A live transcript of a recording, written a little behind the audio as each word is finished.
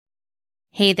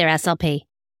Hey there, SLP.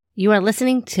 You are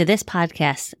listening to this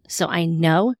podcast, so I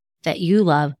know that you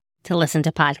love to listen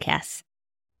to podcasts.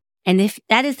 And if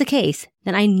that is the case,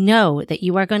 then I know that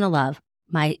you are going to love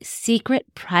my secret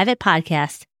private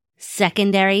podcast,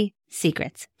 Secondary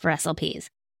Secrets for SLPs.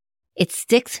 It's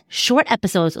 6 short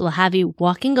episodes that will have you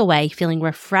walking away feeling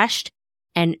refreshed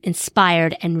and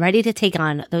inspired and ready to take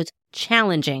on those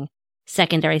challenging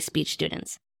secondary speech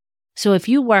students. So if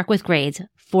you work with grades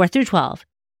 4 through 12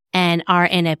 and are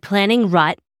in a planning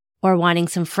rut or wanting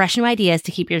some fresh new ideas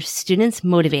to keep your students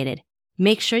motivated,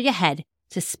 make sure you head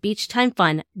to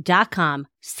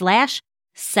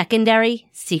speechtimefun.com/secondary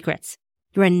secrets.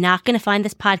 You are not going to find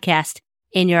this podcast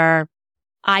in your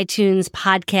iTunes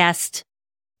podcast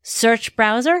search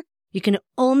browser. You can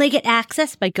only get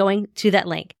access by going to that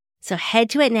link. So head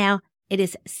to it now. It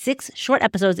is 6 short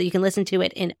episodes that you can listen to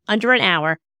it in under an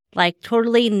hour, like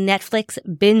totally Netflix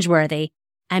binge worthy.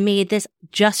 I made this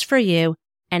just for you,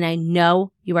 and I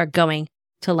know you are going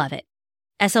to love it.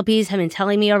 SLPs have been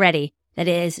telling me already that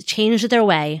it has changed their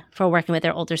way for working with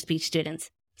their older speech students.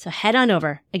 So head on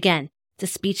over, again, to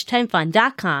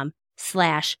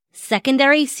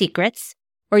speechtimefun.com/secondary secrets,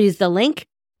 or use the link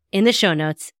in the show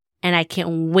notes, and I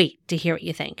can't wait to hear what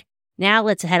you think. Now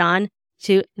let's head on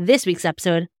to this week's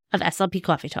episode of SLP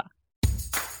Coffee Talk.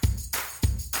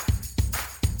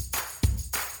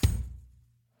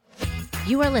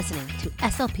 You are listening to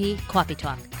SLP Coffee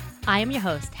Talk. I am your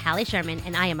host, Hallie Sherman,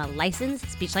 and I am a licensed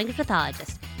speech-language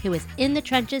pathologist who is in the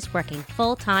trenches working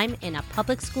full-time in a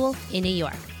public school in New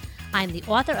York. I am the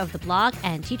author of the blog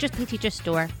and Teachers Pay Teachers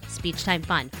store, Speech Time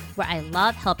Fun, where I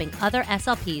love helping other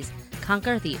SLPs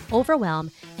conquer the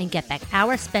overwhelm and get back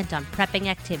hours spent on prepping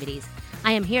activities.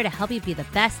 I am here to help you be the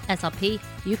best SLP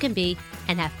you can be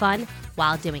and have fun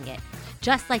while doing it.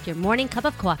 Just like your morning cup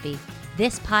of coffee,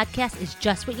 this podcast is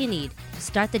just what you need to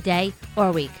start the day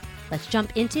or week. Let's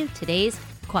jump into today's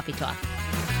Coffee Talk.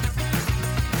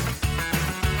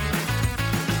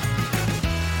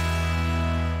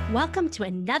 Welcome to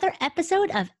another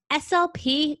episode of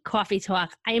SLP Coffee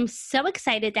Talk. I am so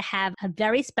excited to have a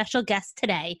very special guest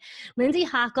today. Lindsay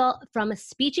Hockel from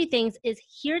Speechy Things is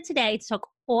here today to talk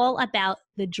all about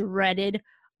the dreaded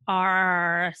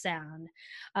R sound.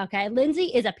 Okay,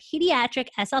 Lindsay is a pediatric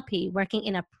SLP working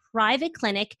in a private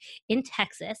clinic in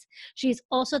Texas. She's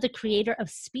also the creator of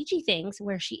Speechy Things,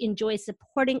 where she enjoys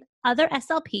supporting other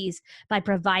SLPs by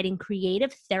providing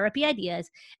creative therapy ideas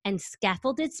and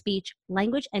scaffolded speech,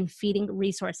 language, and feeding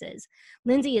resources.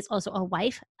 Lindsay is also a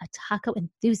wife, a taco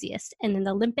enthusiast, and an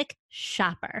Olympic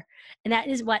shopper. And that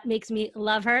is what makes me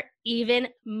love her even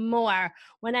more.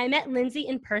 When I met Lindsay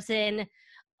in person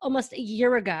almost a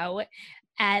year ago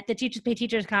at the Teachers Pay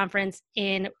Teachers conference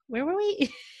in, where were we?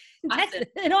 Texas.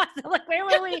 In Austin. Like, where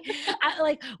were we?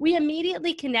 We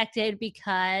immediately connected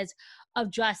because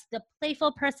of just the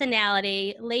playful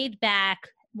personality, laid back,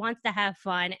 wants to have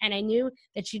fun. And I knew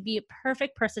that she'd be a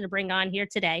perfect person to bring on here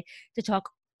today to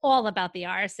talk all about the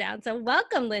R sound. So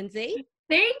welcome, Lindsay.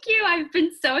 Thank you. I've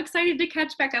been so excited to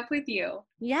catch back up with you.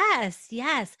 Yes.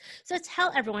 So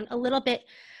tell everyone a little bit,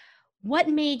 what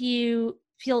made you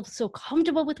feel so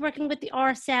comfortable with working with the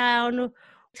R sound?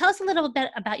 Tell us a little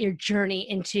bit about your journey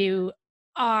into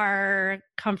our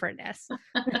comfortness.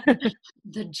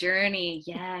 The journey,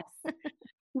 yes.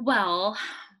 Well,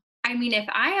 I mean, if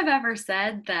I have ever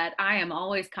said that I am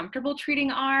always comfortable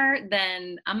treating R,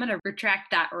 then I'm going to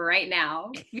retract that right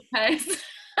now because,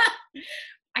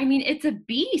 I mean, it's a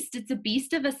beast. It's a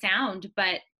beast of a sound.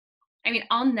 But, I mean,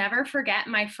 I'll never forget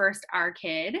my first R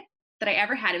kid that I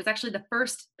ever had. It was actually the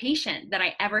first patient that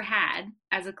I ever had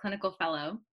as a clinical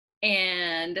fellow.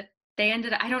 And they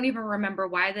I don't even remember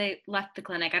why they left the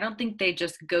clinic. I don't think they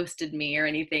just ghosted me or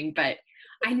anything, but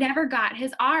I never got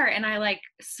his R. And I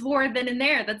swore then and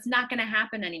there, that's not going to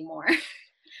happen anymore.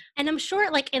 And I'm sure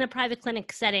in a private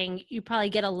clinic setting, you probably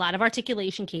get a lot of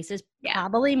articulation cases,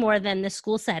 probably more than the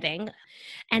school setting.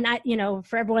 And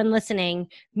for everyone listening,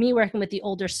 me working with the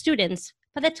older students,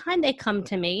 by the time they come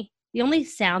to me, the only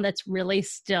sound that's really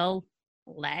still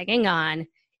lagging on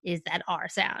is that R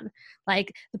sound.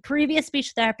 The previous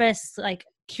speech therapists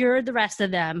cured the rest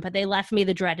of them, but they left me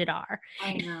the dreaded R.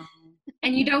 I know.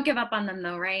 And you don't give up on them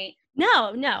though, right?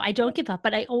 No, I don't give up,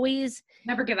 but I always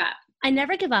never give up. I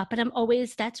never give up, but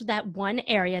that's that one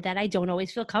area that I don't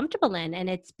always feel comfortable in. And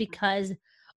it's because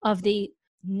of the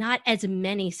not as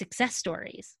many success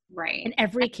stories. Right. And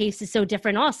every case is so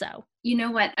different also. You know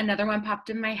what? Another one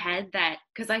popped in my head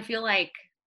because I feel like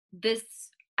this,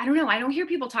 I don't know, I don't hear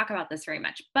people talk about this very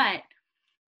much, but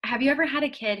have you ever had a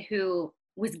kid who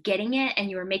was getting it and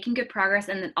you were making good progress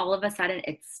and then all of a sudden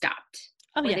it stopped?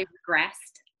 Oh, yeah. They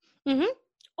regressed? Mm-hmm.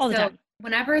 All the time.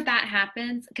 whenever that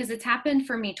happens, because it's happened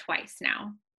for me twice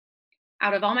now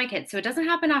out of all my kids. So it doesn't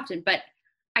happen often, but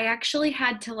I actually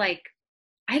had to like,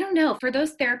 I don't know, for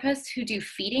those therapists who do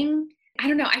feeding, I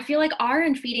don't know. I feel like R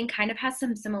and feeding kind of has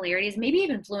some similarities, maybe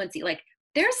even fluency. Like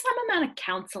there's some amount of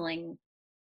counseling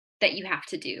that you have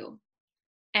to do.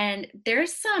 And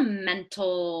there's some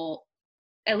mental,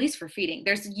 at least for feeding,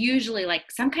 there's usually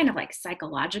like some kind of like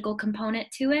psychological component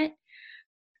to it.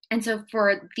 And so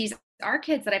for these our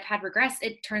kids that I've had regress,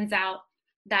 it turns out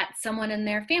that someone in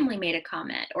their family made a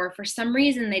comment, or for some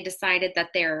reason they decided that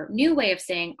their new way of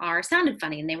saying R sounded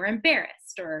funny and they were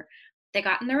embarrassed, or they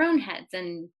got in their own heads.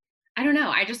 And I don't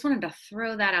know, I just wanted to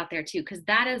throw that out there too, because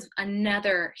that is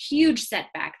another huge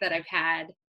setback that I've had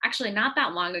actually not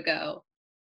that long ago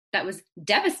that was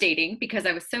devastating because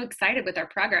I was so excited with our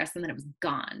progress and then it was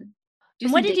gone.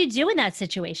 And what did you do in that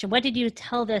situation? What did you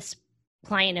tell this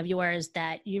client of yours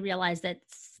that you realized that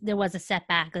there was a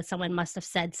setback, that someone must have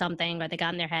said something or they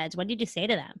got in their heads? What did you say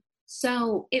to them?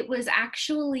 So it was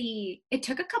actually, it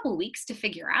took a couple weeks to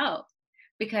figure out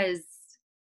because,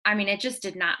 I mean, it just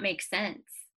did not make sense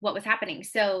what was happening.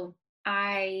 So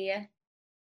I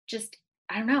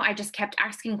don't know, I just kept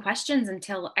asking questions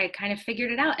until I kind of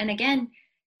figured it out. And again,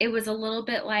 it was a little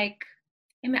bit like,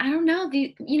 I mean, I don't know,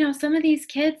 some of these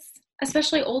kids,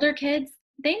 especially older kids,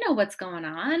 they know what's going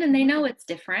on and they know it's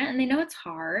different and they know it's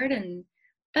hard and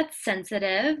that's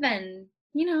sensitive. And,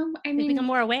 I They mean, become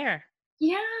more aware.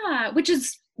 yeah, which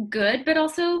is good, but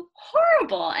also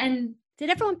horrible. And did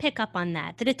everyone pick up on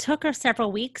that? That it took her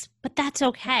several weeks, but that's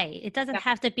okay. It doesn't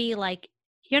have to be like,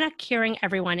 you're not curing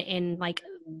everyone in like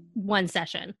one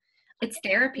session. It's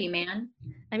therapy, man.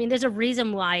 I mean, there's a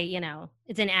reason why,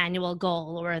 it's an annual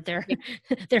goal, or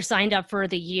they're signed up for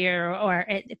the year, or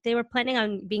if they were planning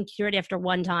on being cured after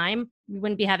one time, we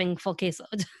wouldn't be having full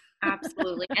caseloads.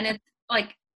 Absolutely. And it's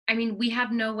like, I mean, we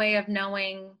have no way of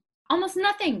knowing, almost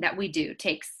nothing that we do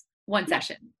takes one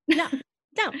session. No.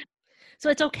 So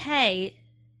it's okay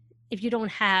if you don't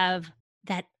have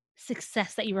that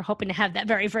success that you were hoping to have that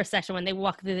very first session when they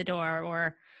walk through the door,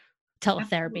 or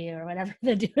teletherapy, or whatever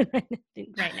they're doing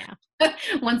right now.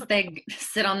 Once they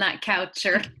sit on that couch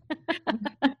or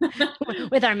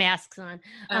with our masks on.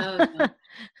 Oh,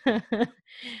 no.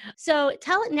 So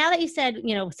now that you said,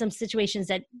 some situations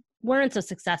that weren't so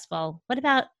successful, what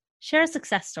about share a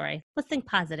success story? Let's think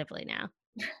positively now.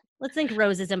 Let's think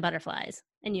roses and butterflies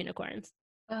and unicorns.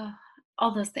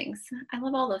 All those things. I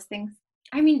love all those things.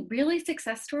 I mean, really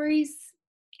success stories.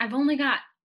 I've only got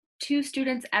 2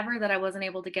 students ever that I wasn't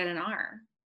able to get an R.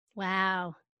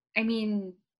 Wow. I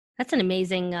mean, that's an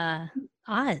amazing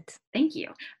odds. Thank you.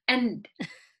 And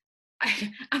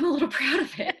I'm a little proud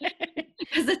of it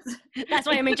because that's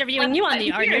why I'm interviewing you on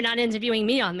the R. You're not interviewing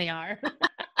me on the R.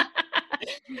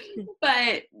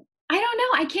 But I don't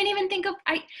know. I can't even think of,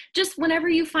 just whenever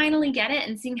you finally get it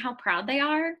and seeing how proud they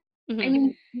are. Mm-hmm. I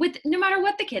mean, with no matter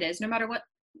what the kid is, no matter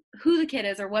who the kid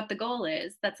is or what the goal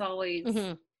is, that's always,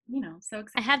 so exciting.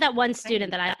 I have that one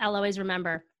student that I'll always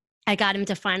remember. I got him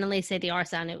to finally say the R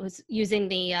sound. It was using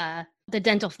the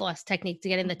dental floss technique to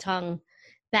get in the tongue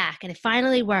back, and it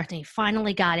finally worked, and he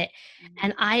finally got it.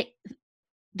 And I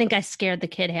think I scared the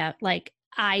kid out. Like,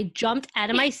 I jumped out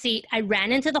of my seat. I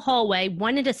ran into the hallway,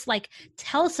 wanted to like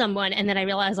tell someone, and then I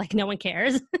realized like no one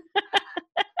cares.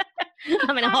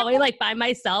 I'm in a hallway like by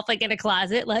myself, like in a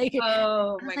closet. Like,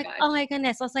 oh my God. Oh my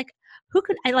goodness. I was like, who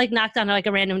could I like knocked on like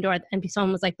a random door and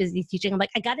someone was like busy teaching. I'm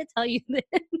like, I got to tell you that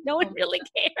no one really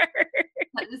cared.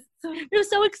 It was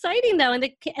so exciting though.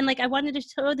 And like, I wanted to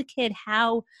show the kid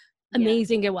how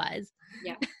amazing it was.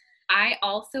 Yeah. I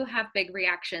also have big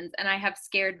reactions, and I have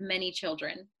scared many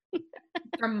children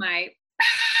from my,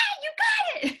 you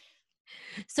got it.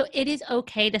 So it is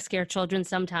okay to scare children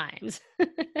sometimes.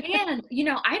 And,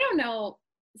 I don't know.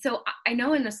 So I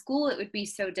know in the school it would be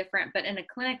so different, but in a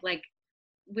clinic, like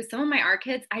with some of my R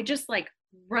kids, I just like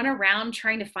run around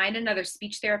trying to find another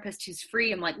speech therapist who's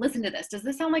free. I'm like, listen to this. Does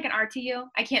this sound like an R to you?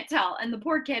 I can't tell. And the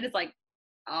poor kid is like,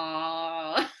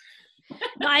 oh.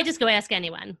 No, I just go ask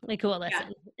anyone like who will listen.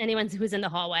 Yeah. Anyone who's in the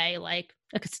hallway, like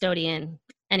a custodian,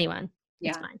 anyone.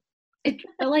 Yeah. It's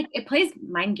fine. It plays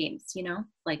mind games,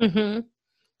 like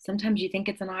sometimes you think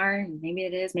it's an R, and maybe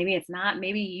it is, maybe it's not.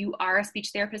 Maybe you are a speech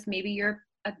therapist. Maybe you're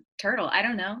a turtle. I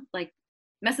don't know. Like,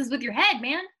 messes with your head,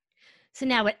 man. So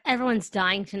now what everyone's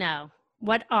dying to know,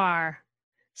 what are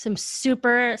some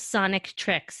supersonic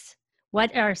tricks?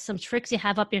 What are some tricks you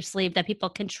have up your sleeve that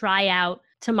people can try out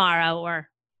tomorrow or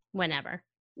whenever?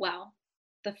 Well,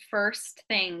 the first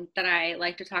thing that I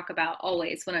like to talk about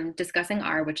always when I'm discussing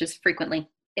R, which is frequently,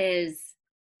 is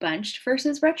bunched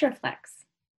versus retroflex.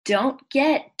 don't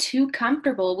get too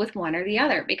comfortable with one or the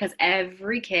other because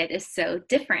every kid is so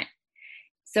different.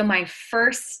 So my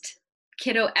first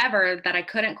kiddo ever that I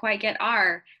couldn't quite get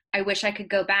R, I wish I could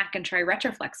go back and try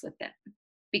retroflex with it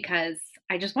because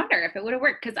I just wonder if it would have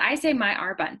worked because I say my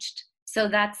R bunched. So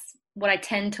that's what I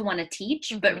tend to want to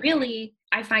teach. But really,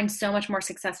 I find so much more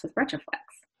success with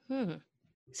retroflex.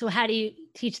 So how do you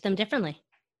teach them differently?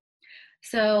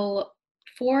 So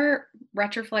for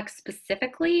retroflex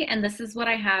specifically, and this is what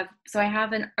I have. So I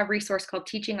have a resource called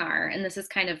Teaching R, and this is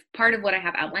kind of part of what I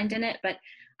have outlined in it. But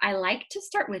I like to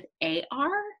start with AR,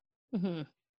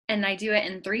 and I do it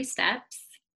in 3 steps.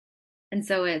 And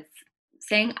so it's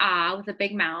saying ah with a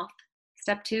big mouth.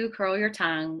 Step 2, curl your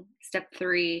tongue. Step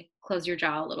 3, close your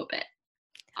jaw a little bit.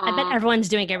 I bet everyone's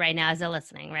doing it right now as they're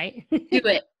listening, right?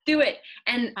 Do it.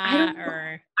 And I don't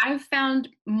know, I've found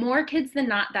more kids than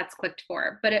not that's clicked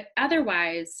for, but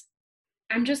otherwise,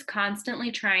 I'm just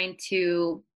constantly trying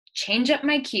to change up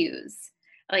my cues,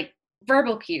 like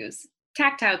verbal cues,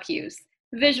 tactile cues,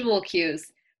 visual cues.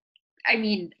 I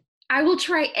mean, I will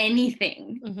try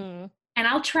anything, and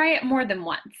I'll try it more than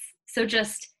once. So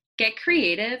just get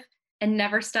creative and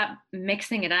never stop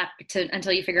mixing it up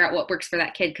until you figure out what works for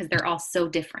that kid because they're all so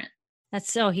different.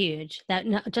 That's so huge. That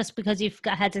just because you've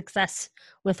had success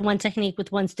with one technique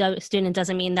with one student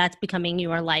doesn't mean that's becoming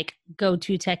your like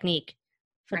go-to technique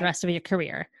for the rest of your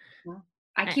career. Well,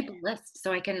 I keep a list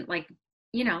so I can because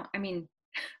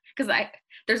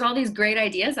there's all these great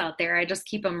ideas out there. I just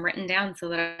keep them written down so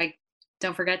that I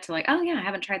don't forget to oh yeah, I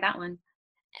haven't tried that one.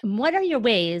 And what are your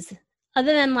ways,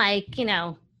 other than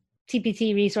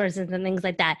TPT resources and things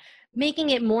like that, making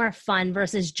it more fun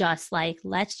versus just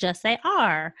let's just say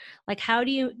R? How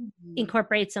do you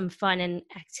incorporate some fun and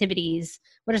activities?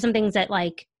 What are some things that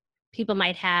people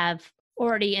might have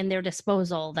already in their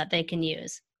disposal that they can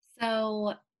use?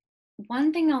 So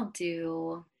one thing I'll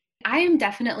do, I am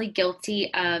definitely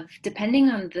guilty of, depending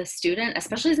on the student,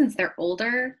 especially since they're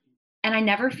older, and I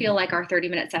never feel like our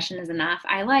 30-minute session is enough.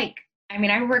 I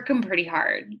work them pretty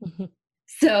hard.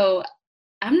 So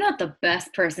I'm not the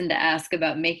best person to ask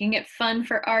about making it fun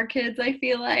for our kids, I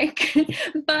feel like.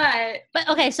 but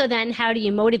okay, so then how do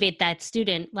you motivate that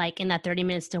student in that 30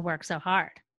 minutes to work so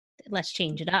hard? Let's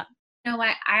change it up. No,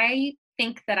 I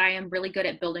think that I am really good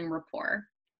at building rapport,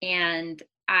 and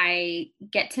I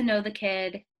get to know the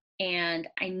kid, and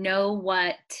I know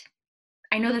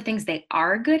the things they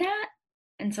are good at.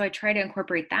 And so I try to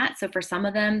incorporate that. So for some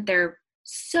of them, they're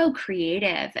so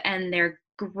creative and they're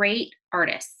great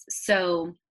artists.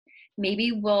 So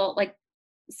maybe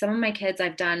some of my kids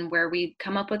I've done where we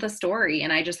come up with a story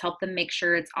and I just help them make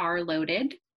sure it's R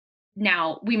loaded.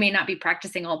 Now, we may not be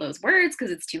practicing all those words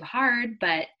because it's too hard,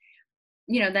 but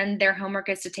then their homework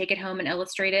is to take it home and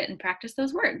illustrate it and practice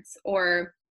those words.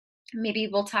 Or maybe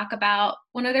we'll talk about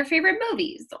one of their favorite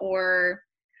movies or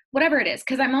whatever it is.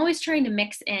 Because I'm always trying to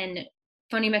mix in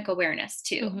phonemic awareness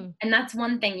too. And that's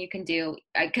one thing you can do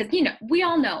because, we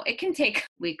all know it can take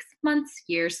weeks, months,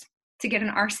 years to get an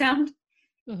R sound.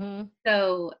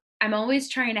 So I'm always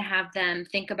trying to have them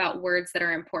think about words that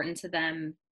are important to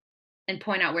them and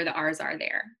point out where the R's are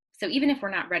there. So even if we're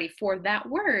not ready for that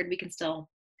word, we can still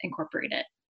incorporate it.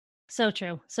 So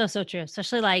true. So true.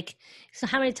 Especially so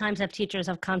how many times have teachers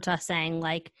have come to us saying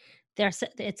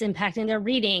it's impacting their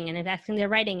reading and impacting their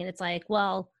writing. And it's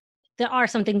well, there are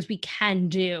some things we can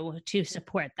do to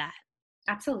support that.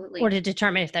 Absolutely. Or to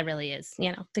determine if that really is,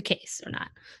 the case or not.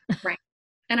 Right.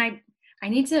 And I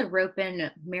need to rope in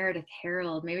Meredith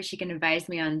Harold. Maybe she can advise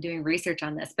me on doing research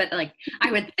on this. But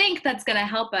I would think that's going to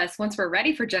help us once we're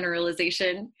ready for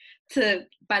generalization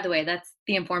by the way, that's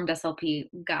the Informed SLP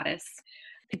goddess.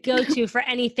 Go-to for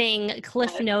anything,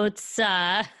 Cliff Notes,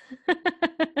 or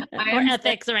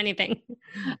ethics or anything.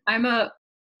 I'm a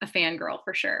fangirl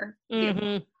for sure.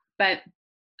 But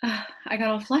I got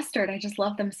all flustered. I just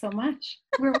love them so much.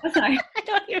 Where was I? I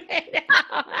don't even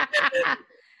know.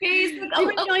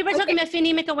 We were talking about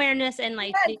phonemic awareness and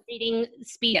the reading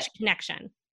speech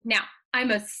connection. Now,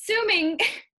 I'm assuming,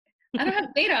 I don't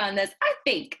have data on this. I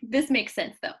think this makes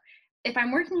sense though. If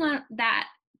I'm working on that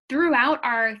throughout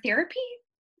our therapy,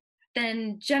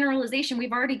 then generalization,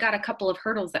 we've already got a couple of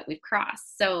hurdles that we've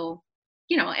crossed. So,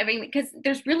 because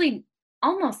there's really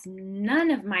almost none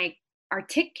of our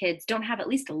TIC kids don't have at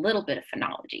least a little bit of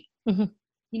phonology,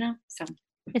 so.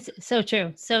 It's so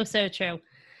true. So true.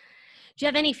 Do you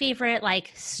have any favorite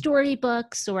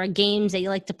storybooks or games that you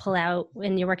like to pull out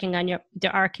when you're working on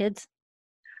our kids?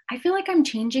 I feel like I'm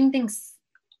changing things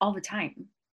all the time.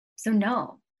 So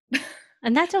no.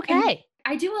 And that's okay. And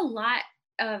I do a lot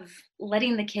of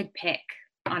letting the kid pick.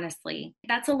 honestly.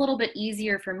 That's a little bit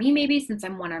easier for me, maybe since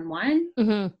I'm one-on-one.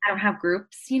 Mm-hmm. I don't have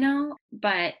groups,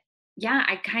 but yeah,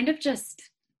 I kind of just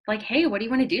like, hey, what do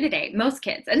you want to do today? Most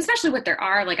kids, and especially with their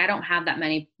R, like I don't have that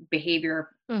many behavior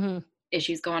Mm-hmm.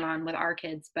 issues going on with our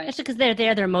kids, but Especially because they're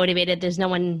there, they're motivated. There's no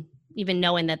one even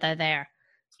knowing that they're there.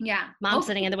 yeah, Mom's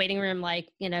sitting in the waiting room, like,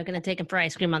 going to take them for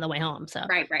ice cream on the way home. So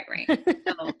right.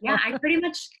 So yeah, I pretty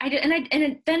much I did,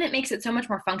 and then it makes it so much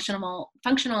more functional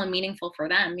and meaningful for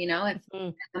them, if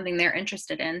it's something they're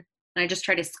interested in, and I just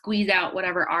try to squeeze out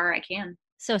whatever R I can.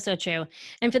 So true.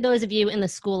 And for those of you in the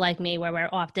school like me, where we're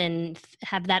often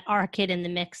have that R kid in the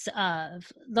mix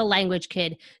of the language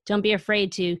kid, don't be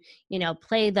afraid to,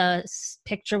 play the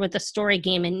picture with the story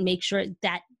game and make sure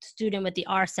that student with the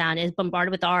R sound is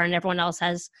bombarded with R and everyone else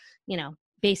has,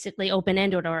 basically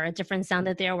open-ended or a different sound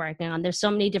that they're working on. There's so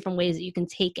many different ways that you can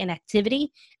take an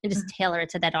activity and just tailor it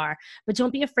to that R. But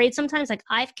don't be afraid sometimes. Like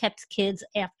I've kept kids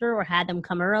after or had them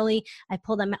come early. I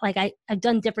pull them, like I've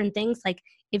done different things. Like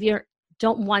if you're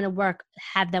don't want to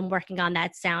have them working on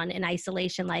that sound in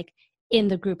isolation, like in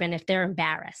the group. And if they're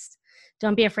embarrassed,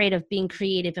 don't be afraid of being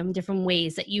creative in different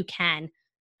ways that you can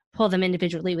pull them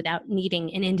individually without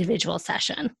needing an individual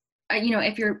session.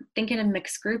 If you're thinking of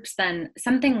mixed groups, then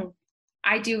something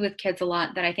I do with kids a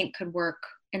lot that I think could work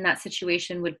in that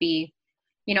situation would be,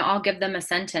 I'll give them a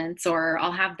sentence, or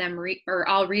I'll have them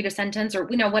I'll read a sentence, or,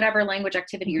 whatever language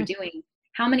activity you're doing.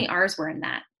 How many R's were in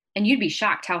that? And you'd be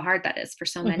shocked how hard that is for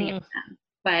so many of them.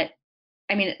 But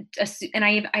I mean,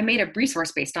 and I made a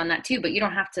resource based on that too, but you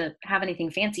don't have to have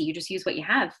anything fancy. You just use what you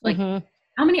have. Like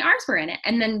how many R's were in it?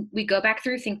 And then we go back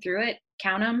through, think through it,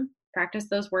 count them, practice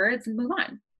those words, and move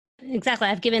on. Exactly.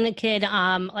 I've given the kid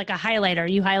like a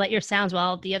highlighter. You highlight your sounds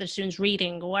while the other student's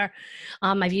reading, or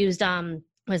I've used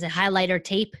highlighter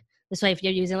tape. This way, if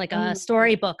you're using like a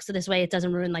storybook, so this way it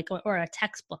doesn't ruin or a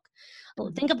textbook.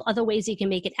 Think of other ways you can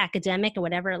make it academic or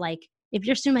whatever. Like if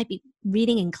your student might be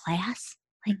reading in class,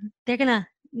 like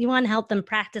you want to help them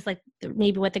practice like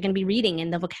maybe what they're going to be reading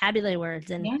and the vocabulary words.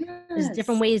 And there's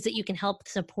different ways that you can help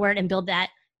support and build that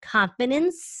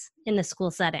confidence in the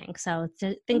school setting. So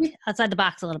to think outside the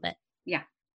box a little bit. Yeah.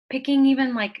 Picking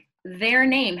even like their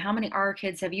name. How many R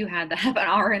kids have you had that have an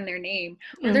R in their name,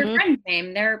 or their friend's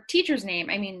name, their teacher's name?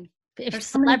 I mean, if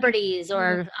celebrities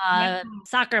or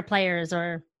soccer players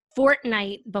or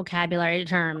Fortnite vocabulary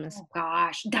terms. Oh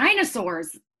gosh,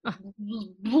 dinosaurs.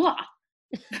 The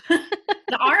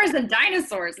R's and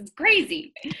dinosaurs. It's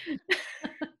crazy.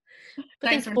 But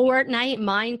there's Fortnite,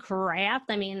 Minecraft.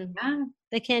 I mean,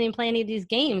 they can't even play any of these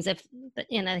games if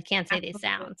they can't say these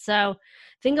sounds. So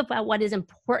think about what is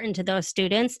important to those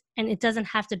students, and it doesn't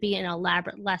have to be an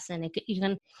elaborate lesson. You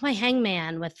can play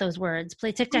hangman with those words,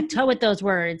 play tic-tac-toe with those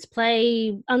words,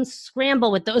 play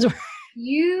unscramble with those words.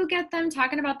 You get them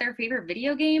talking about their favorite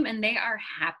video game and they are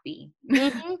happy.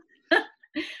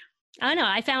 I know.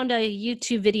 I found a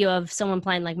YouTube video of someone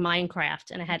playing like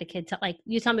Minecraft, and I had a kid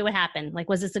you tell me what happened. Like,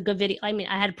 was this a good video? I mean,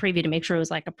 I had a preview to make sure it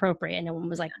was like appropriate and no one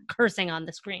was like cursing on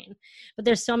the screen. But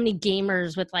there's so many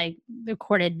gamers with like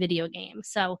recorded video games.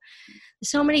 So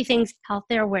many things out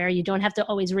there where you don't have to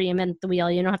always reinvent the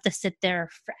wheel. You don't have to sit there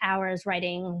for hours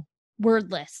writing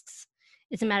word lists.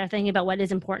 It's a matter of thinking about what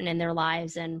is important in their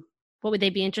lives and what would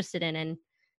they be interested in, and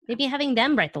maybe having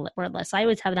them write the word list. I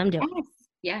always have them do it.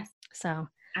 Yes. So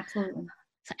absolutely.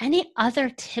 So any other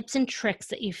tips and tricks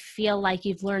that you feel like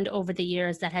you've learned over the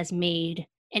years that has made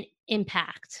an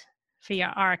impact for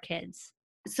our kids?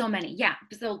 So many. Yeah.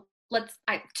 So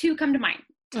two come to mind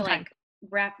to like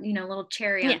wrap, a little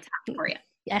cherry on top for you.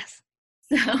 Yes.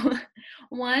 So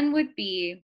one would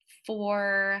be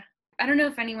I don't know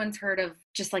if anyone's heard of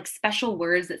just like special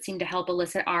words that seem to help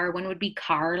elicit R. One would be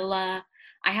Carla.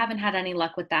 I haven't had any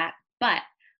luck with that, but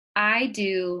I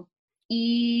do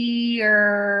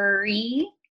Erie,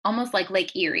 almost like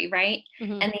Lake Erie, right?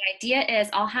 And the idea is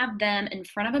I'll have them in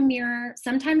front of a mirror.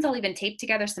 Sometimes I'll even tape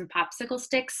together some popsicle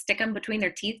sticks, stick them between their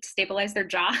teeth to stabilize their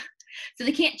jaw so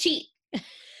they can't cheat.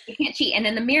 And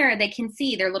in the mirror, they can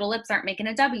see their little lips aren't making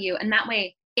a W. And that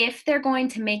way, if they're going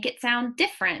to make it sound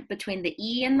different between the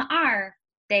E and the R,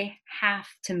 they have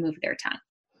to move their tongue.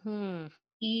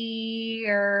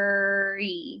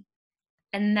 Erie.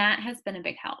 And that has been a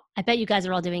big help. I bet you guys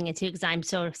are all doing it too, because I'm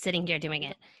so sitting here doing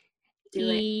it.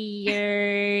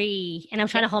 Erie. And I'm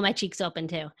trying to hold my cheeks open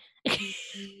too.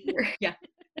 Yeah.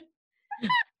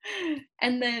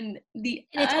 And then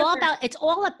it's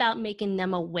all about making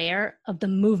them aware of the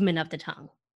movement of the tongue,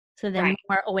 so they're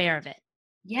more aware of it.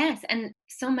 Yes. And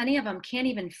so many of them can't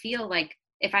even feel like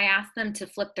if I ask them to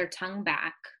flip their tongue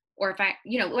back, or if I,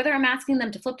 whether I'm asking them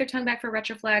to flip their tongue back for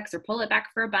retroflex or pull it back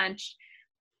for a bunch,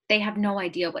 they have no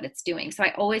idea what it's doing. So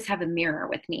I always have a mirror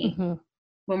with me Mm-hmm.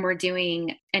 when we're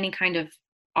doing any kind of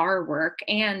R work,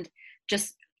 and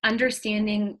just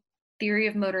understanding theory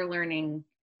of motor learning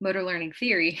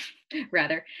theory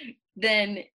rather,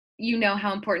 then you know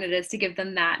how important it is to give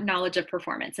them that knowledge of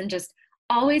performance, and just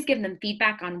always give them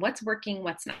feedback on what's working,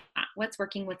 what's not, what's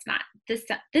working, what's not. This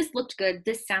looked good,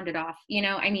 this sounded off.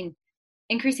 I mean,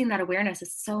 increasing that awareness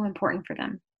is so important for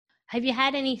them. Have you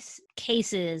had any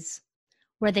cases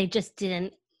where they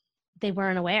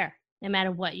weren't aware, no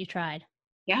matter what you tried?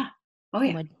 Yeah. Oh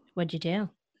yeah. What'd you do?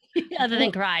 Other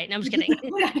than cry. No, I'm just kidding.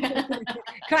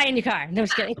 Cry in your car. No, I'm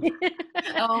just kidding.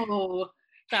 Oh,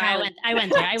 sorry. I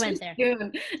went there. I went there.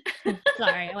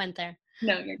 Sorry, I went there.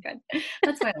 No, you're good.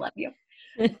 That's why I love you.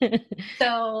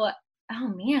 So, oh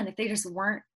man, if they just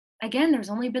weren't, again, there's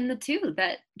only been the two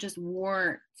that just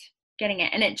weren't getting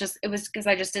it. And it was because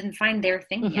I just didn't find their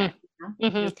thing yet.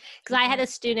 Because I had a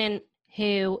student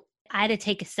who I had to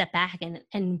take a step back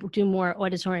and do more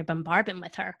auditory bombardment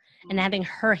with her, and having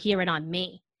her hear it on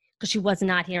me, because she was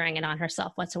not hearing it on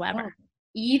herself whatsoever.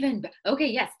 Okay,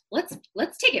 yes.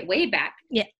 Let's take it way back.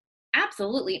 Yeah.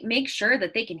 Absolutely. Make sure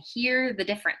that they can hear the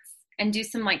difference and do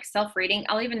some like self-rating.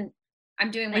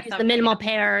 I'm doing like the minimal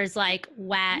pairs, like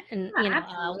WAT and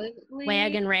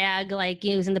WAG and RAG, like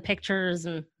using the pictures.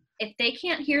 And if they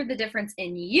can't hear the difference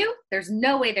in you, there's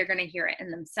no way they're going to hear it in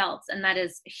themselves. And that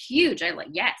is huge.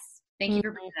 Yes. Thank you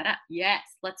for bringing that up. Yes.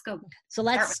 Let's go. So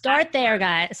let's start there,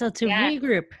 guys. So to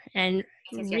regroup and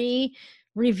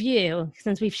review,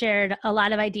 since we've shared a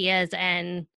lot of ideas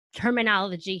and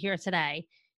terminology here today,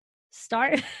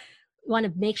 want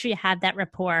to make sure you have that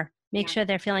rapport. Make sure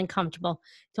they're feeling comfortable.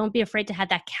 Don't be afraid to have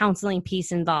that counseling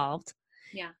piece involved.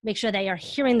 Yeah. Make sure they are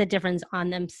hearing the difference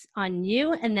on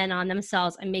you and then on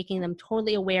themselves, and making them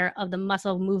totally aware of the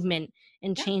muscle movement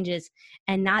and changes.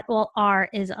 And not all R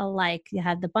is alike. You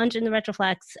have the bunch and the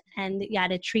retroflex, and you got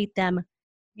to treat them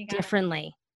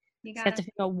differently. You have to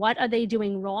figure out what are they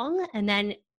doing wrong, and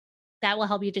then that will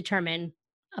help you determine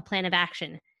a plan of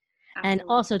action. Absolutely. And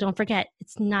also, don't forget,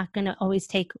 it's not going to always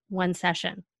take one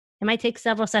session. It might take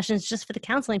several sessions just for the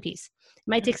counseling piece. It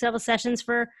might take several sessions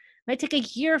might take a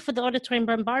year for the auditory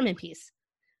bombardment piece.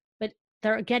 But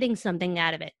they're getting something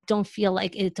out of it. Don't feel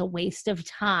like it's a waste of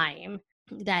time,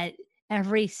 that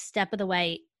every step of the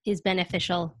way is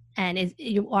beneficial and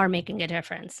you are making a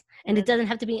difference. And it doesn't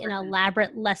have to be an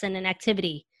elaborate lesson and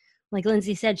activity. Like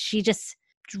Lindsay said, she just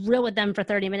drill with them for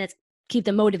 30 minutes, keep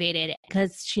them motivated,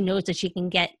 because she knows that she can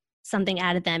get something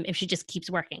out of them if she just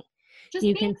keeps working.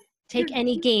 You can take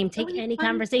any game, take any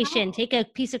conversation, take a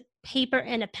piece of paper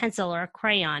and a pencil or a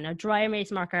crayon or dry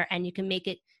erase marker, and you can make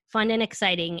it fun and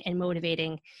exciting and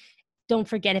motivating. Don't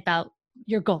forget about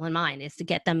your goal in mind is to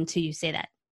get them to say that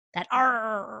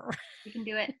R. You can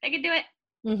do it. I can do it.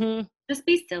 Mm-hmm. Just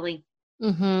be silly.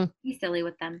 Mm-hmm. Be silly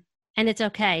with them. And it's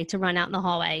okay to run out in the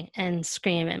hallway and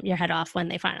scream your head off when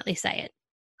they finally say it.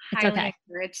 It's highly okay.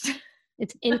 Encouraged.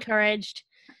 It's encouraged.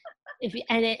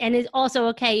 And it's also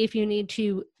okay if you need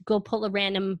to go pull a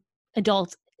random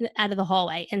adult out of the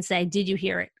hallway and say, did you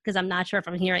hear it? Because I'm not sure if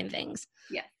I'm hearing things.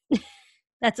 Yeah.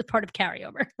 That's a part of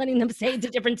carryover, letting them say it to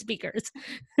different speakers,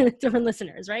 different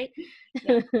listeners, right?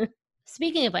 Yeah.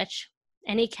 Speaking of which,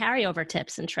 any carryover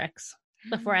tips and tricks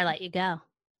before I let you go?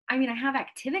 I mean, I have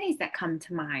activities that come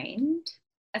to mind.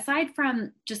 Aside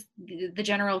from just the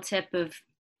general tip of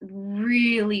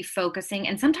really focusing,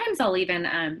 and sometimes I'll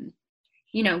even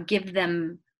give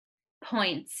them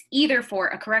points either for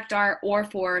a correct R or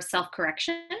for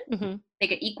self-correction. Mm-hmm. They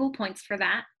get equal points for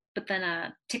that, but then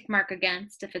a tick mark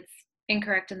against if it's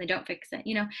incorrect and they don't fix it.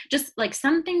 Just like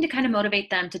something to kind of motivate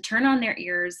them to turn on their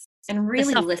ears and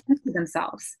really listen to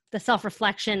themselves. The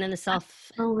self-reflection and the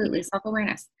absolutely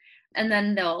self-awareness. And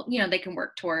then they can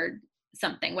work toward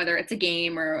something, whether it's a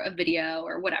game or a video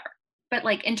or whatever. But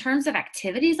like in terms of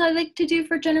activities I like to do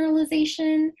for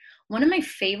generalization, one of my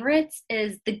favorites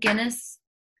is the Guinness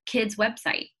Kids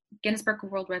website, Guinness Book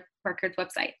of World Records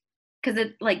website.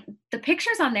 Because the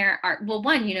pictures on there are, well,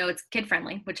 one, it's kid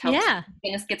friendly, which helps. Yeah.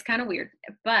 Guinness gets kind of weird,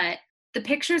 but the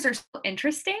pictures are so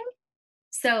interesting.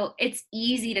 So it's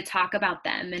easy to talk about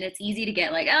them, and it's easy to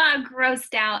get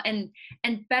grossed out, and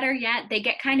better yet, they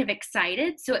get kind of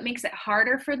excited. So it makes it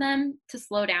harder for them to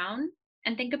slow down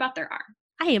and think about their R.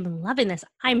 I am loving this.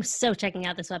 I'm so checking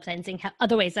out this website and seeing how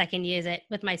other ways I can use it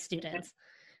with my students,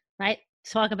 right?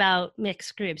 Talk about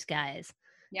mixed groups, guys.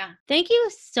 Yeah. Thank you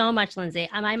so much, Lindsay.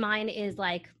 My mind is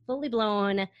fully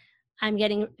blown. I'm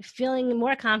feeling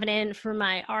more confident for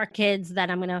my R kids that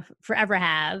I'm going to forever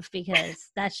have, because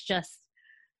that's just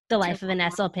the life of an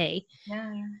SLP.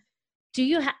 Yeah. Do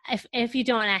you if you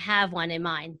don't have one in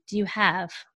mind, do you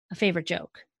have a favorite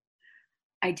joke?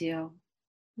 I do.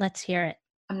 Let's hear it.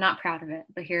 I'm not proud of it,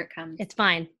 but here it comes. It's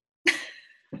fine.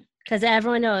 Because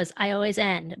everyone knows I always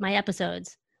end my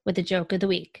episodes with the joke of the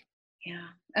week. Yeah.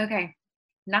 Okay.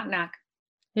 Knock, knock.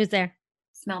 Who's there?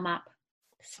 Smell mop.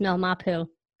 Smell mop who?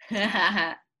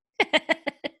 I'm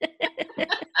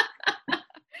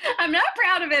not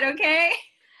proud of it, okay?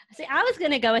 See, I was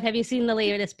going to go with, have you seen the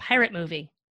latest pirate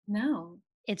movie? No.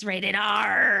 It's rated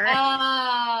R.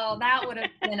 Oh, that would have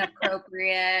been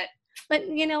appropriate. But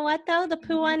you know what, though? The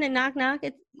poo one and knock, knock,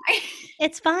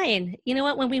 it's fine. You know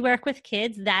what? When we work with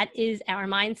kids, that is our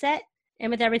mindset.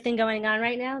 And with everything going on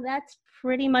right now, that's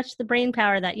pretty much the brain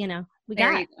power that, we got.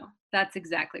 There you go. That's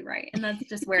exactly right. And that's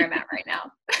just where I'm at right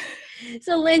now.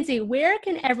 So, Lindsay, where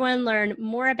can everyone learn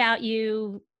more about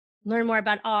you, learn more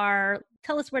about R?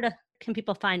 Tell us can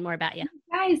people find more about you?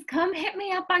 Guys, come hit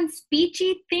me up on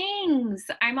Speechy Things.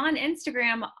 I'm on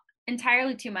Instagram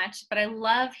entirely too much, but I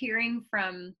love hearing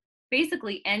from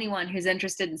basically anyone who's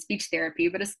interested in speech therapy,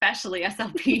 but especially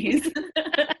SLPs.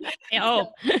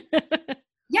 Oh.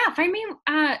 Yeah, find me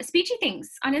Speechy Things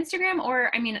on Instagram,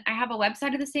 or I have a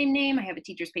website of the same name. I have a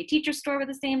Teachers Pay Teacher store with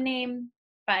the same name.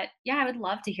 But yeah, I would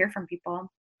love to hear from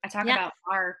people. I talk about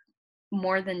R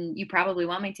more than you probably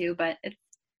want me to, but it's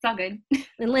all good.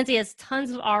 And Lindsay has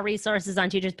tons of R resources on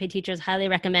Teachers Pay Teachers. Highly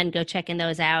recommend go checking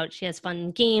those out. She has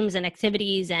fun games and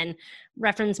activities and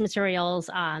reference materials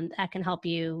that can help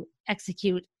you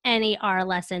execute any R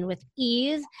lesson with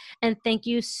ease. And thank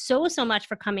you so much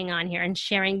for coming on here and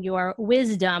sharing your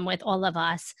wisdom with all of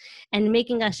us and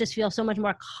making us just feel so much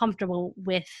more comfortable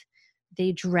with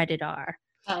the dreaded R.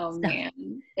 Oh, man.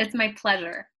 It's my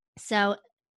pleasure. So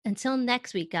until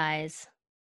next week, guys,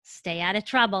 stay out of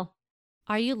trouble.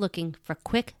 Are you looking for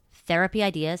quick therapy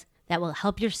ideas that will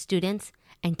help your students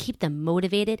and keep them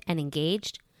motivated and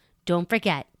engaged? Don't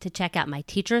forget to check out my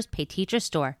Teachers Pay Teacher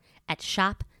store at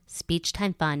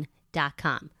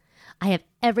shopspeechtimefun.com. I have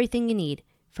everything you need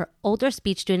for older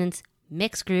speech students,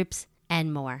 mixed groups,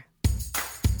 and more.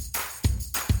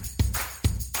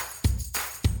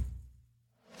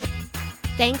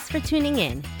 Thanks for tuning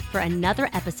in for another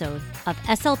episode of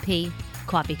SLP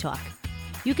Coffee Talk.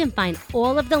 You can find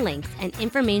all of the links and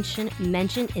information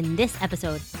mentioned in this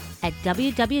episode at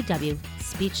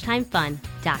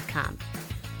www.speechtimefun.com.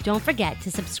 Don't forget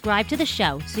to subscribe to the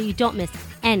show so you don't miss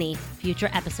any future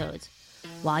episodes.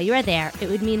 While you are there, it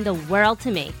would mean the world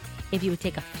to me if you would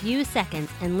take a few seconds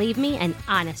and leave me an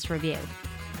honest review.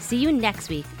 See you next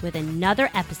week with another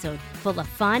episode full of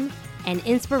fun and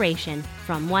inspiration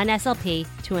from one SLP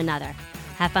to another.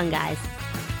 Have fun, guys.